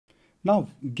Now,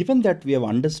 given that we have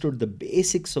understood the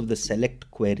basics of the select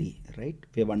query, right?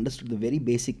 We have understood the very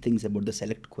basic things about the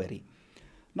select query.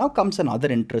 Now comes another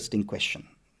interesting question.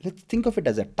 Let's think of it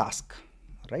as a task,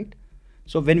 right?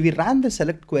 So when we ran the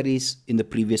select queries in the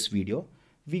previous video,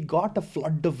 we got a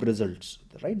flood of results,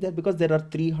 right? Because there are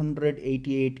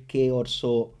 388K or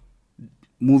so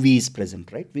movies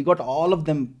present, right? We got all of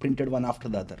them printed one after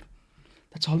the other.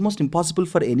 That's almost impossible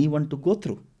for anyone to go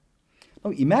through.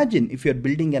 Now imagine if you're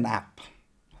building an app,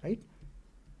 right?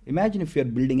 Imagine if you're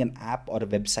building an app or a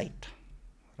website,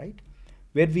 right?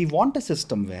 Where we want a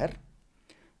system where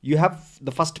you have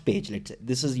the first page, let's say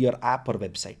this is your app or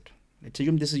website. Let's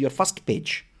assume this is your first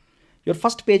page. Your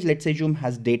first page, let's assume,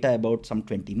 has data about some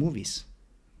 20 movies,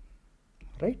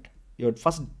 right? Your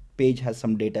first page has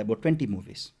some data about 20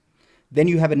 movies. Then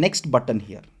you have a next button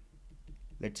here.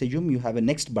 Let's assume you have a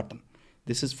next button.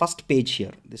 This is first page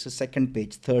here. This is second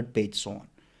page, third page, so on.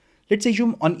 Let's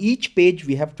assume on each page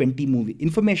we have 20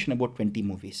 information about 20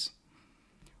 movies.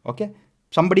 Okay.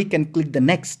 Somebody can click the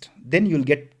next, then you'll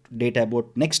get data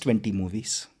about next 20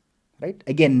 movies, right?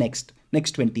 Again, next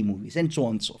 20 movies, and so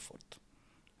on and so forth,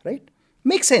 right?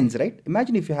 Makes sense, right?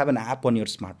 Imagine if you have an app on your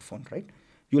smartphone, right?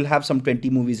 You'll have some 20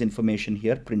 movies information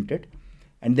here printed,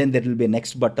 and then there will be a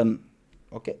next button,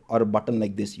 okay, or a button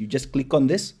like this. You just click on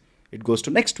this, it goes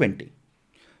to next 20.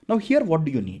 Now here, what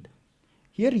do you need?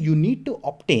 Here you need to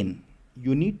obtain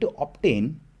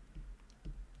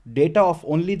data of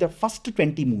only the first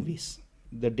 20 movies.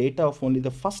 The data of only the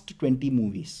first 20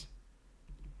 movies,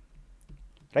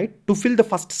 right? To fill the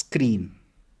first screen.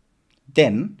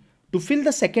 Then to fill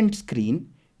the second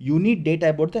screen, you need data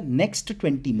about the next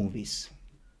 20 movies,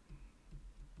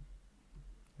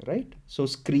 right? So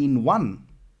screen one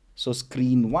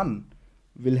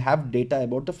will have data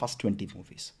about the first 20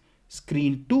 movies.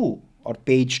 Screen 2 or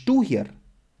page 2 here,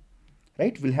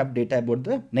 right, will have data about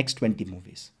the next 20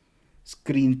 movies.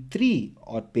 Screen 3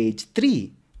 or page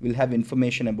 3 will have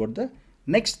information about the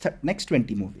next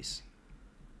 20 movies.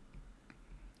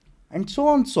 And so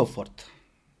on and so forth,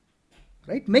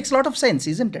 right? Makes a lot of sense,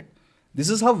 isn't it? This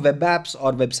is how web apps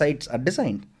or websites are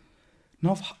designed.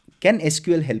 Now, can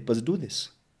SQL help us do this?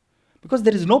 Because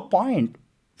there is no point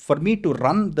for me to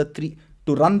run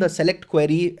the select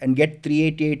query and get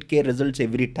 388K results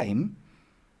every time,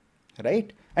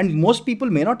 right? And most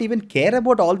people may not even care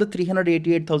about all the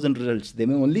 388,000 results. They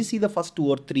may only see the first 2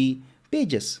 or 3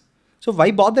 pages. So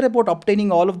why bother about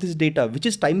obtaining all of this data, which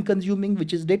is time consuming,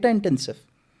 which is data intensive,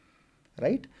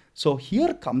 right? So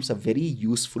here comes a very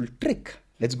useful trick.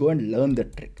 Let's go and learn the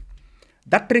trick.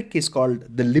 That trick is called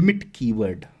the limit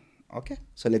keyword. Okay,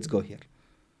 so let's go here.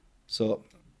 So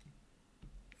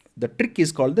the trick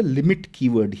is called the limit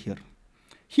keyword here.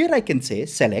 Here I can say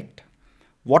select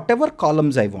whatever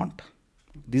columns I want.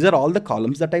 These are all the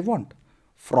columns that I want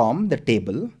from the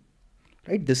table,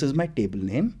 right? This is my table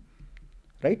name,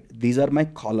 right? These are my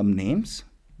column names.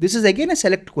 This is again a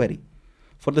select query.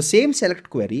 For the same select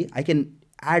query, I can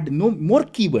add no more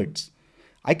keywords.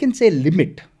 I can say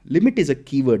limit. Limit is a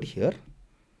keyword here,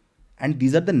 and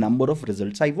these are the number of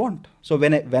results I want. So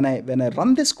when I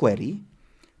run this query,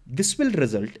 this will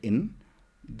result in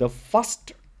the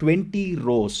first 20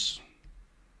 rows.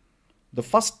 The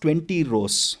first 20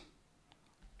 rows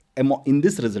in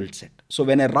this result set. So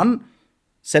when I run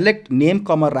select name,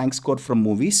 rank score from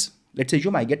movies, let's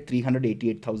assume I get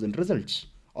 388,000 results,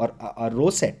 or a row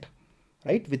set,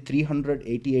 right, with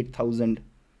 388,000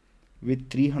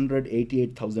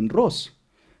 rows.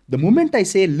 The moment I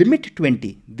say limit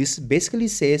 20, this basically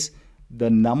says the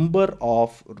number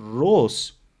of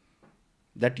rows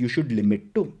that you should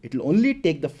limit to. It will only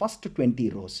take the first 20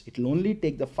 rows. It will only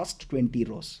take the first 20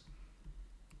 rows.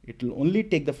 It will only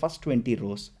take the first 20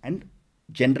 rows and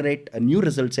generate a new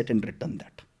result set and return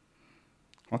that.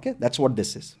 Okay, that's what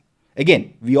this is.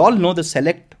 Again, we all know the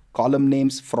select column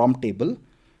names from table.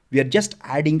 We are just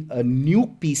adding a new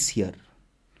piece here,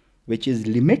 which is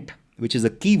limit, which is a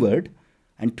keyword,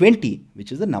 and 20,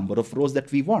 which is the number of rows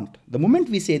that we want. The moment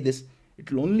we say this,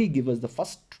 it will only give us the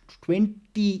first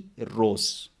 20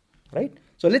 rows, right?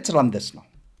 So let's run this now.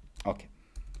 Okay.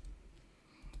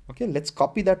 Okay, let's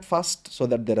copy that first so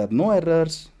that there are no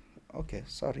errors. Okay,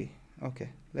 sorry. Okay,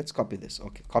 let's copy this.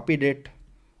 Okay, copied it.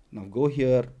 Now go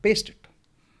here, paste it.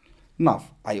 Now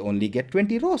I only get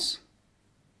 20 rows,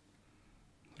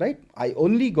 right? I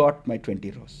only got my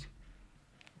 20 rows.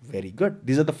 Very good.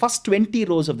 These are the first 20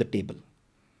 rows of the table,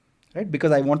 right?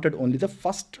 Because I wanted only the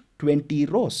first 20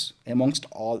 rows amongst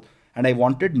all, and I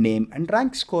wanted name and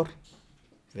rank score.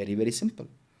 Very, very simple,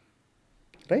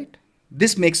 right?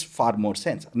 This makes far more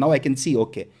sense. Now I can see,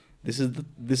 okay, this is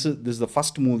the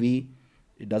first movie.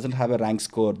 It doesn't have a rank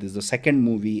score. This is the second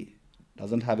movie.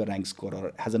 doesn't have a rank score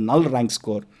or has a null rank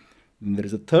score. Then there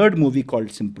is a third movie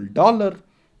called Simple Dollar,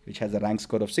 which has a rank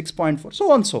score of 6.4,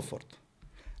 so on and so forth.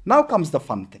 Now comes the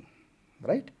fun thing,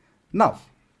 right? Now,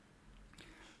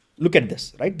 look at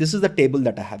this, right? This is the table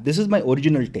that I have. This is my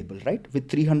original table, right? With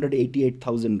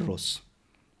 388,000 rows,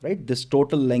 right? This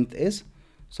total length is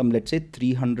some, let's say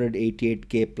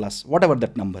 388K plus whatever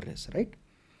that number is, right?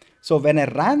 So when I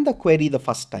ran the query the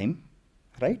first time,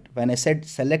 right? When I said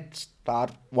select star,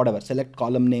 whatever, select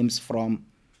column names from,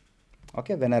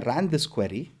 okay, when I ran this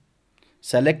query,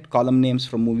 select column names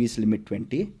from movies limit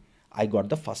 20, I got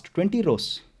the first 20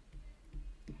 rows,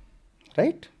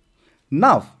 right?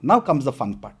 Now comes the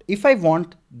fun part. If I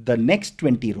want the next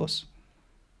 20 rows,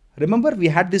 remember we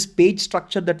had this page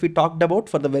structure that we talked about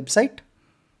for the website,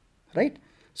 right?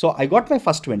 So I got my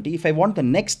first 20. If I want the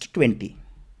next 20,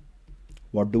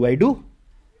 what do I do?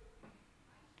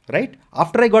 Right?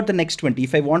 After I got the next 20,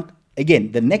 if I want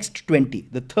again the next 20,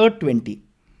 the third 20,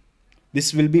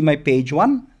 this will be my page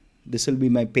 1, this will be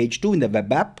my page 2 in the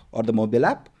web app or the mobile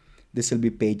app, this will be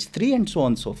page 3 and so on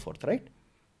and so forth, right?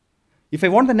 If I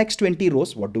want the next 20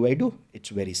 rows, what do I do? It's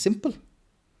very simple.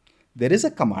 There is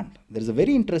a command. There is a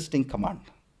very interesting command.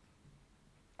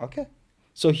 Okay.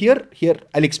 So here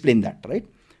I'll explain that, right?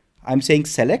 I'm saying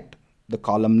select the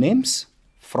column names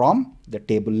from the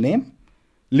table name,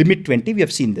 limit 20. We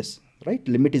have seen this, right?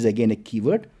 Limit is again a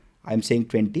keyword. I'm saying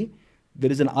 20.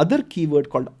 There is another keyword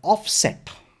called offset,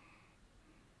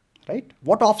 right?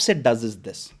 What offset does is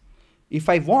this. If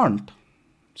I want,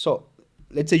 so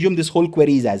let's assume this whole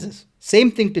query is as is.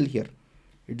 Same thing till here.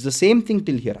 It's the same thing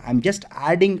till here. I'm just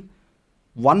adding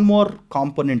one more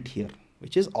component here,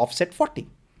 which is offset 40.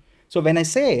 So when I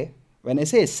say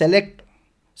select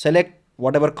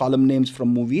whatever column names from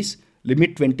movies,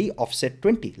 limit 20, offset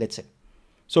 20, let's say.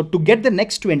 So to get the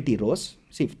next 20 rows,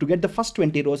 see, to get the first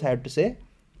 20 rows, I have to say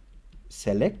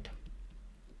select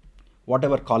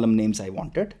whatever column names I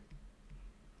wanted,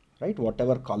 right?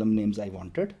 Whatever column names I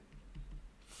wanted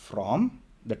from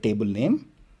the table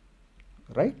name,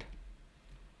 right?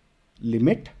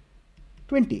 Limit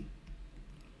 20.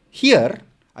 Here,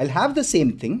 I'll have the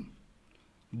same thing,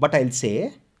 but I'll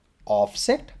say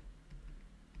offset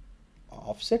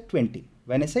 20.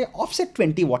 When I say offset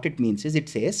 20, what it means is it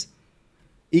says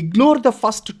ignore the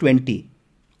first 20,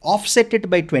 offset it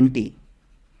by 20,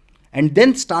 and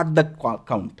then start the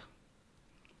count,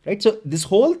 right? So this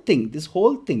whole thing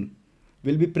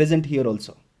will be present here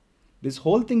also. This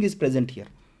whole thing is present here.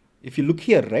 If you look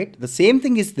here, right, the same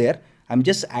thing is there. I'm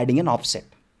just adding an offset.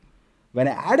 When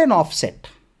I add an offset,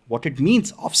 what it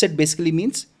means, offset basically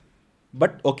means,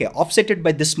 but okay, offset it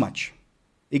by this much.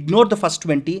 Ignore the first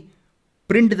 20,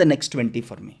 print the next 20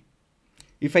 for me.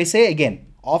 If I say again,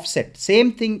 offset,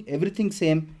 same thing, everything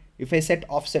same. If I set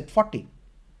offset 40,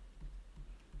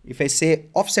 if I say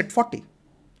offset 40,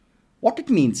 what it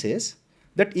means is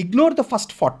that ignore the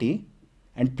first 40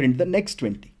 and print the next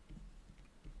 20.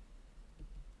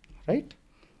 Right?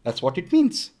 That's what it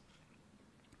means.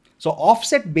 So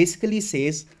offset basically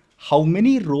says how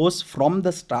many rows from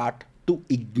the start to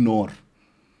ignore.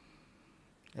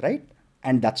 Right?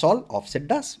 And that's all offset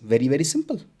does. Very, very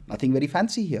simple. Nothing very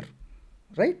fancy here.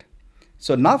 Right?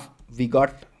 So now we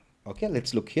got, okay,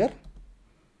 let's look here.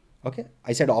 Okay,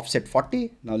 I said offset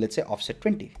 40. Now let's say offset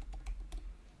 20.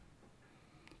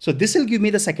 So this will give me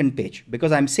the second page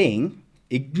because I'm saying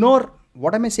ignore,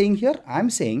 what am I saying here?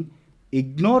 I'm saying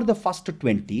ignore the first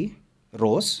 20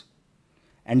 rows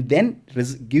and then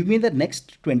give me the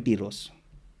next 20 rows.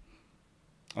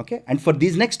 Okay, and for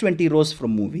these next 20 rows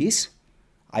from movies,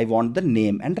 I want the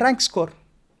name and rank score.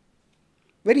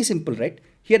 Very simple, right?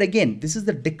 Here again, this is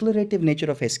the declarative nature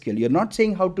of SQL. You're not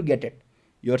saying how to get it.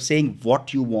 You're saying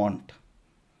what you want.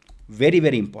 Very,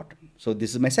 very important. So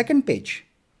this is my second page,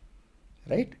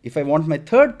 right? If I want my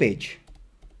third page,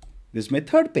 this is my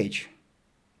third page.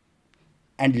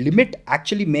 And limit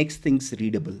actually makes things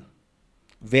readable,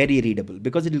 very readable,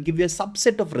 because it will give you a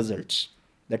subset of results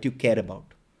that you care about.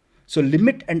 So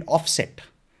limit and offset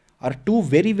are two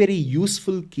very, very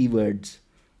useful keywords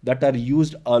that are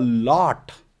used a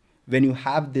lot when you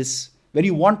have this, when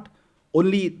you want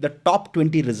only the top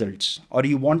 20 results or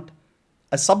you want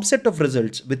a subset of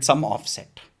results with some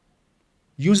offset.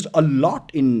 Used a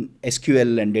lot in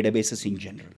SQL and databases in general.